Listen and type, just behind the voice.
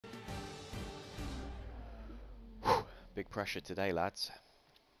Big pressure today, lads.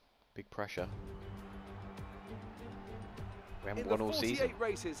 Big pressure. We haven't won all season. In the 48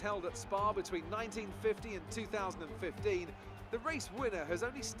 races held at Spa between 1950 and 2015, the race winner has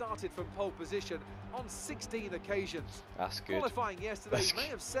only started from pole position on 16 occasions. That's good. Qualifying yesterday may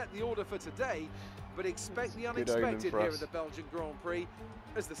have set the order for today, but expect the Good omen unexpected for here us. at the Belgian Grand Prix.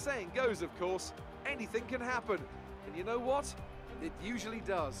 As the saying goes, of course, anything can happen. And you know what? It usually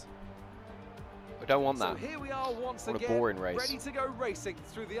does. I don't want that. So here we are once What a again, boring race. ready to go racing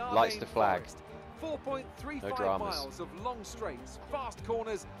through the Lights Ardennes the flag. Forest. 4.35 No dramas. miles of long straights, fast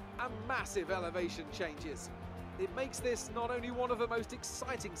corners and massive elevation changes. It makes this not only one of the most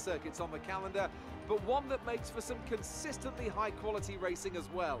exciting circuits on the calendar, but one that makes for some consistently high quality racing as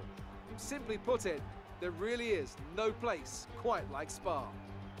well. Simply put it, there really is no place quite like Spa.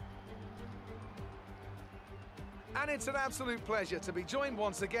 And it's an absolute pleasure to be joined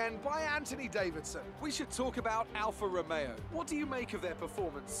once again by Anthony Davidson. We should talk about Alfa Romeo. What do you make of their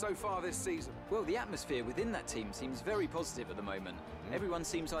performance so far this season? Well, the atmosphere within that team seems very positive at the moment. Everyone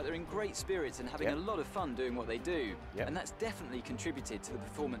seems like they're in great spirits and having a lot of fun doing what they do. And that's definitely contributed to the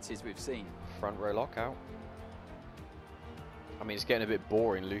performances we've seen. Front row lockout. I mean, it's getting a bit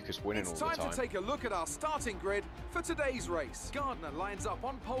boring, Lucas winning all the time. It's time to take a look at our starting grid for today's race. Gardner lines up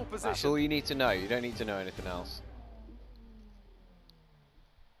on pole position. That's all you need to know. You don't need to know anything else.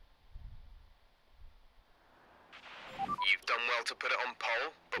 You've done well to put it on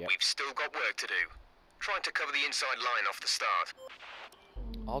pole, but we've still got work to do. Trying to cover the inside line off the start.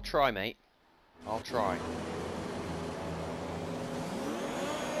 I'll try, mate. I'll try. Don't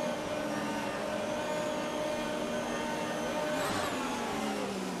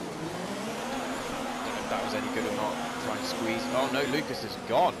know if that was any good or not. Try and squeeze. Oh no, Lucas is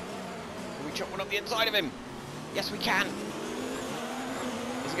gone. Can we chop one up the inside of him? Yes, we can.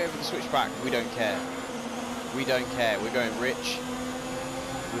 Is he going for the switchback? We don't care. We don't care. We're going rich.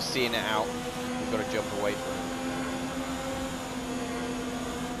 We're seeing it out. We've got to jump away from him.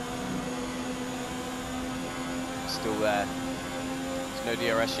 Still there. There's no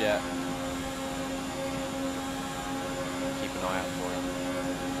DRS yet. Keep an eye out for him.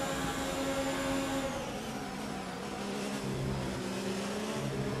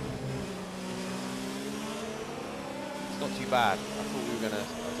 It's not too bad. I thought we were gonna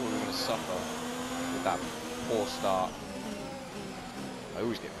suffer with that poor start. I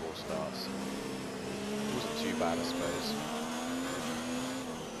always get poor starts. It wasn't too bad, I suppose.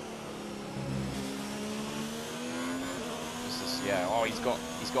 Yeah, oh, he's got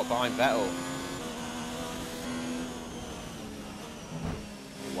behind Vettel.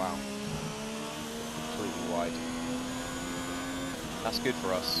 Wow, completely wide. That's good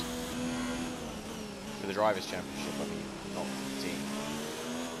for us. For the Drivers' Championship, I mean, not for the team.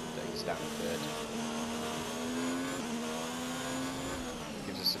 That he's down in third.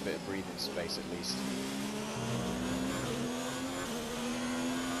 Gives us a bit of breathing space at least.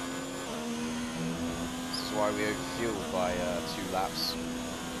 This is why we overfueled by 2 laps.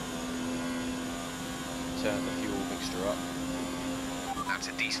 Turn the fuel mixture up. That's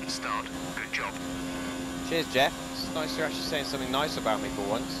a decent start. Good job. Cheers, Jeff. It's nice you're actually saying something nice about me for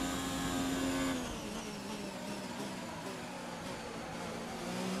once.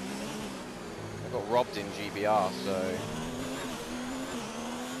 I got robbed in GBR, so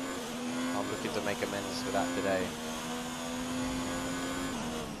I'm looking to make amends for that today.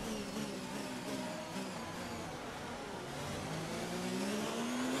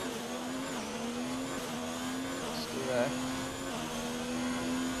 Still there.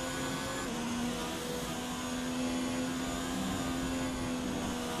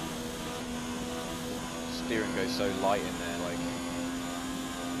 Steering goes so light in there, like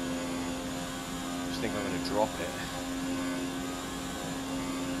I just think I'm going to drop it.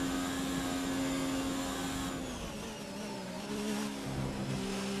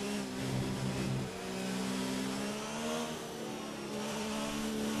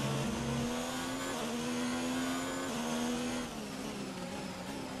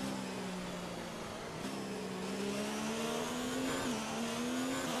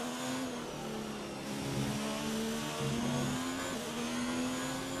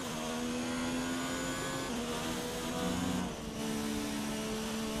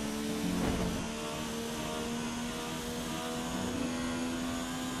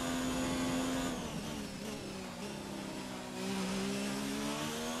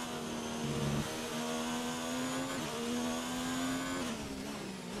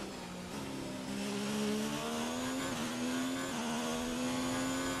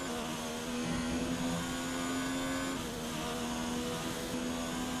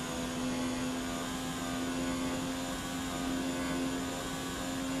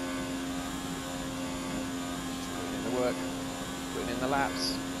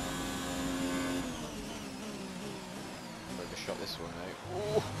 laps. Overshot this one though.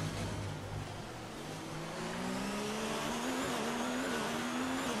 Ooh.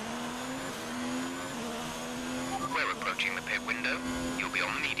 We're approaching the pit window. You'll be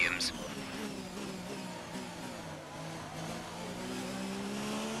on mediums.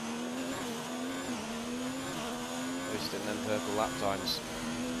 Posting them purple lap times.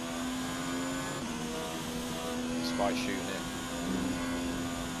 Despite shooting it.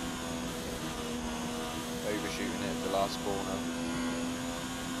 Overshooting it at the last corner.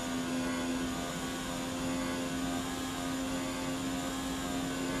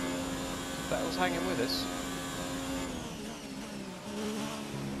 Vettel's hanging with us.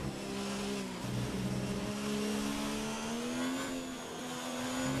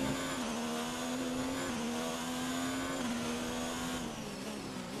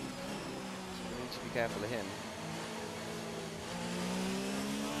 So we need to be careful of him.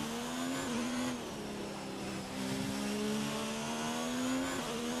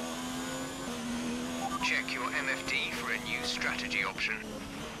 Check your MFD for a new strategy option.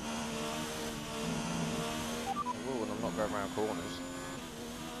 Ooh, and I'm not going around corners.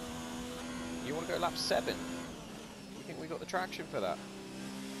 You want to go lap 7? You think we got the traction for that?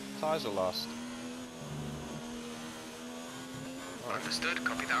 Tyres will last. Right. Understood,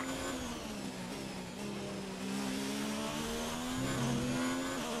 copy that.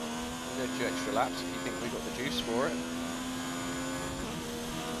 We'll go 2 extra laps if you think we got the juice for it.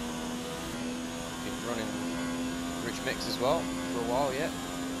 Been running rich mix as well for a while yet.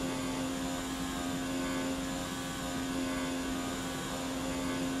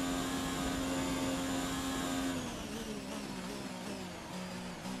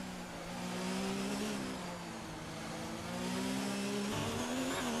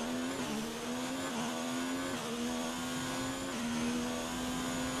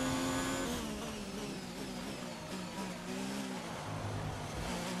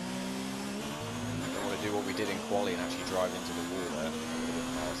 Do what we did in quali and actually drive into the wall there. That would have been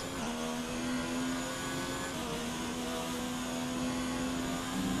embarrassing.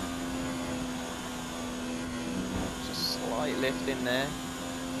 Just a slight lift in there.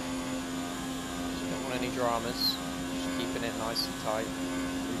 Just don't want any dramas. Just keeping it nice and tight.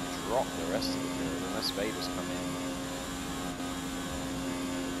 We drop the rest of the field unless favours come in.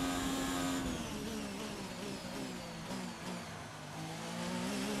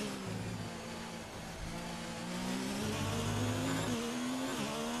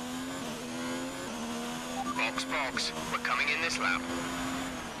 Box, we're coming in this lap.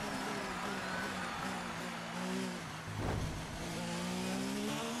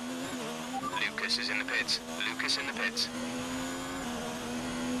 Lucas is in the pits. Lucas in the pits.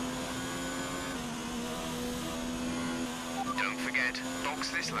 Don't forget, box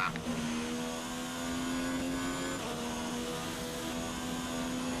this lap.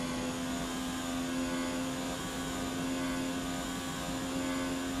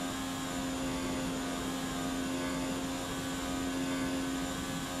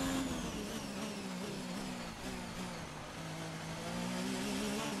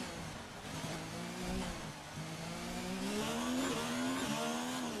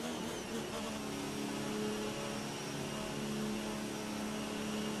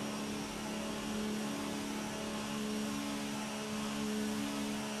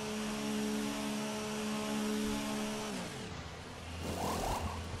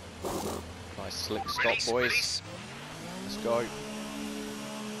 Slick stop, boys. Let's go.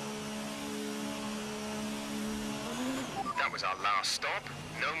 That was our last stop.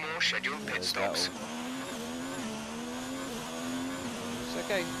 No more scheduled pit stops. It's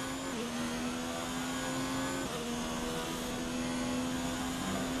okay.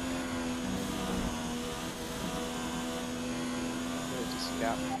 Just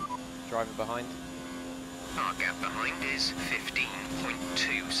gap. Driver behind. Our gap behind is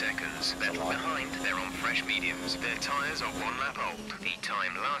 15.2 seconds. Vettel behind, they're on fresh mediums. Their tyres are 1 lap old. The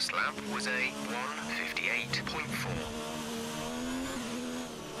time last lap was a 1:58.4.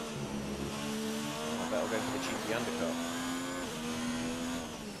 I bet I'll go for the cheeky undercut.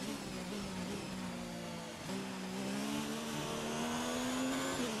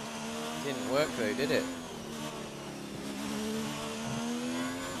 Didn't work though, did it?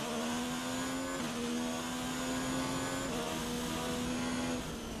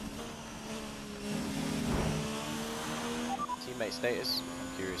 Teammate status.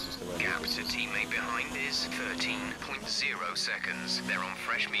 I'm curious as to where Gap Lucas to is. teammate behind is 13.0 seconds. They're on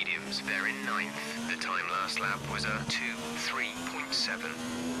fresh mediums. They're in 9th. The time last lap was a 2:03.7.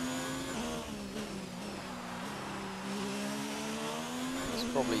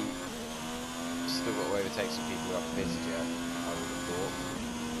 Probably still got to overtake some people who haven't pitted yet, I would have thought.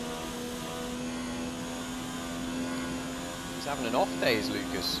 He's having an off day, is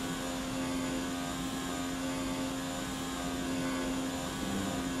Lucas.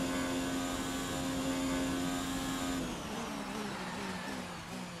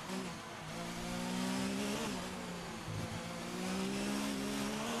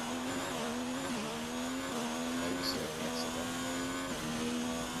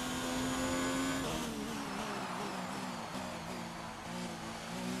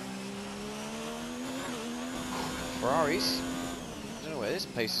 Ferraris. I don't know where this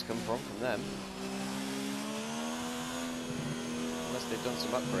pace has come from them. Unless they've done some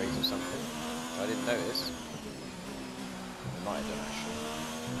upgrades or something. I didn't notice. They might have done actually.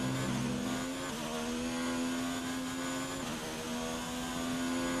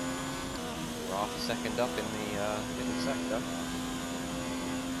 We're half a second up in the middle sector.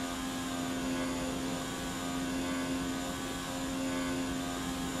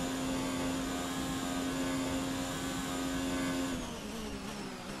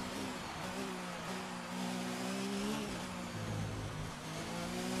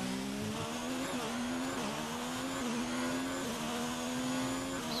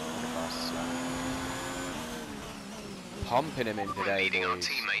 Pumping him in today, We're leading our boys.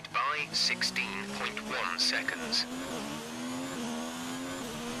 teammate by 16.1 seconds.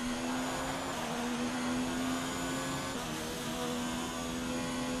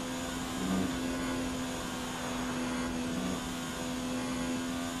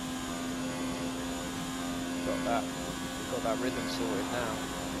 Got that rhythm sorted now.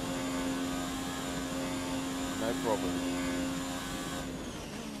 No problem.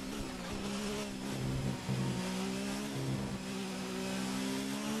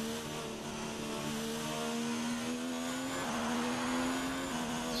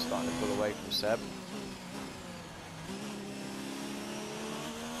 Starting to pull away from Seb.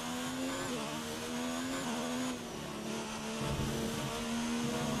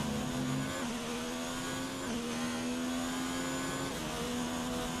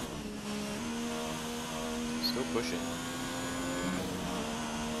 Still pushing.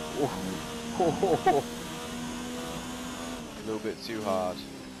 Oh. A little bit too hard.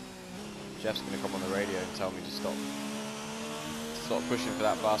 Jeff's going to come on the radio and tell me to stop. Stop pushing for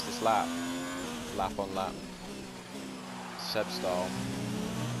that fastest lap. Lap on lap. Seb style.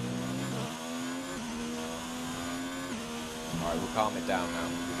 Alright, we'll calm it down now.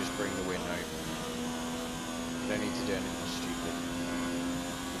 We'll just bring the win home. Don't need to do anything stupid.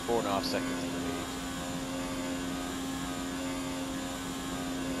 4.5 seconds in the lead.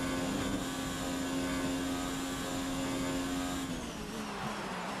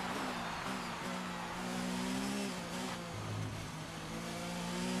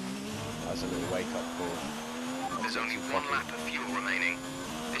 That's a little wake-up call. There's only one lap of fuel remaining.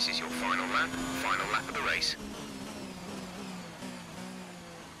 This is your final lap of the race.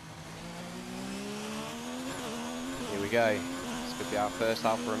 Here we go. This could be our first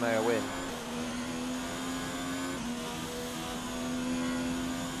Alfa Romeo win.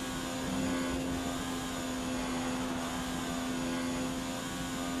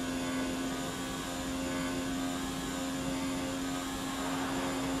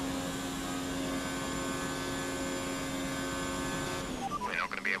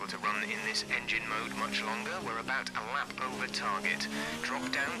 To run in this engine mode much longer. We're about a lap over target. Drop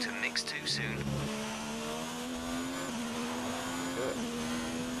down to mix too soon. Good.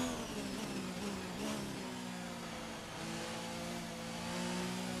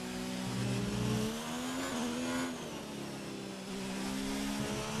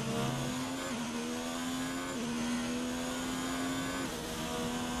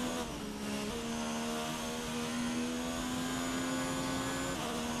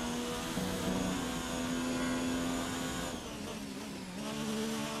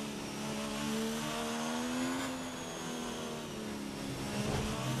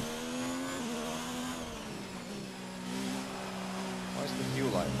 Why's the fuel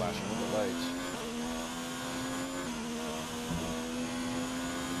light flashing? We've got loads.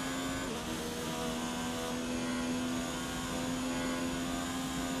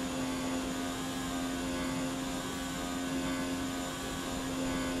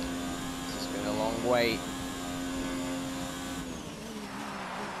 This has been a long wait.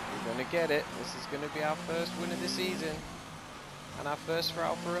 We're going to get it. This is going to be our first win of the season. And our first for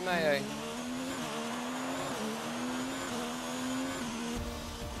Alfa Romeo.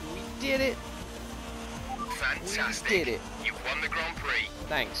 Did it! Fantastic! We did it! You've won the Grand Prix.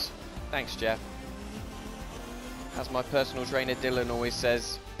 Thanks, Jeff. As my personal trainer Dylan always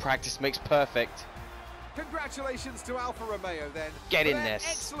says, practice makes perfect. Congratulations to Alfa Romeo then. Get in for there.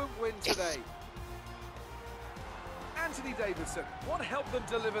 Excellent win today. Anthony Davidson, what helped them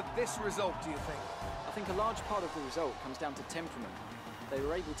deliver this result, do you think? I think a large part of the result comes down to temperament. They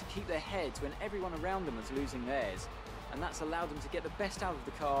were able to keep their heads when everyone around them was losing theirs, and that's allowed them to get the best out of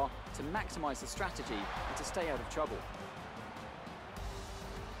the car, to maximise the strategy, and to stay out of trouble.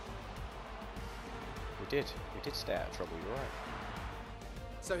 We did stay out of trouble, you're right.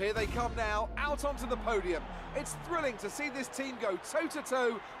 So here they come now, out onto the podium. It's thrilling to see this team go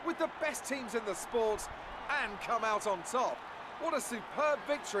toe-to-toe with the best teams in the sport and come out on top. What a superb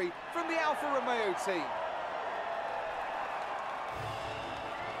victory from the Alfa Romeo team.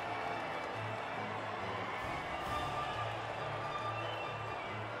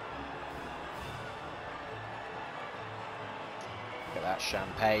 Look at that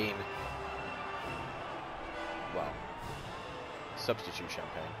champagne. Well, substitute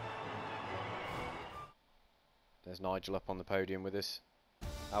champagne. There's Nigel up on the podium with us.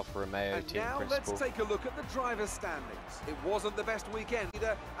 Alfa Romeo And team now principal. let's take a look at the drivers' standings. It wasn't the best weekend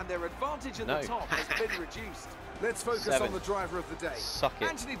either, and their advantage at the top has been reduced. Let's focus on the driver of the day. Suck it.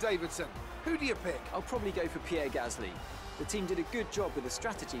 Anthony Davidson, who do you pick? I'll probably go for Pierre Gasly. The team did a good job with the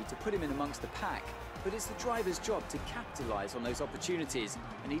strategy to put him in amongst the pack, but it's the driver's job to capitalise on those opportunities,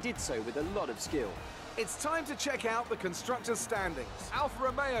 and he did so with a lot of skill. It's time to check out the constructors' standings. Alfa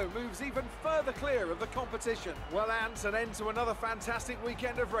Romeo moves even further clear of the competition. Well, Ant, an end to another fantastic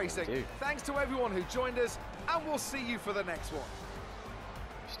weekend of racing. Thanks to everyone who joined us, and we'll see you for the next one.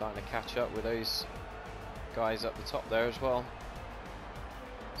 Starting to catch up with those guys up the top there as well.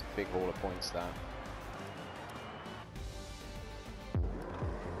 It's a big haul of points there.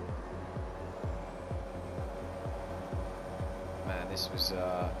 Man, this was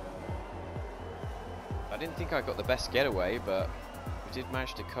I didn't think I got the best getaway, but we did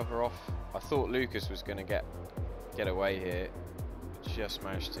manage to cover off. I thought Lucas was going to get away here. Just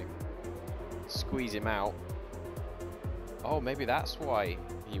managed to squeeze him out. Oh, maybe that's why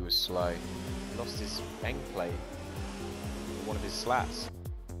he was slow. He lost his end plate, one of his slats.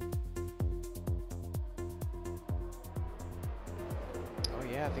 Oh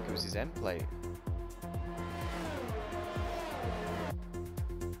yeah, I think it was his end plate.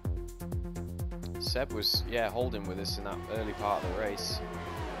 Seb was, yeah, holding with us in that early part of the race.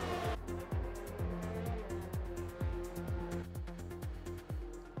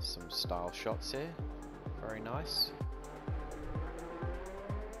 Some style shots here, very nice.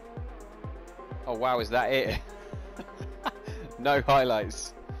 Oh wow, is that it? No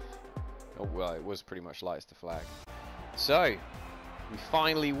highlights. Oh well, it was pretty much lights to flag. So, we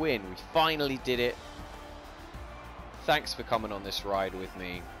finally win, we finally did it. Thanks for coming on this ride with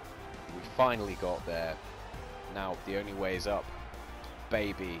me. We finally got there. Now the only way is up,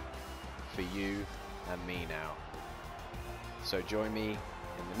 baby, for you and me now. So join me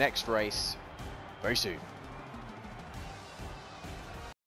in the next race very soon.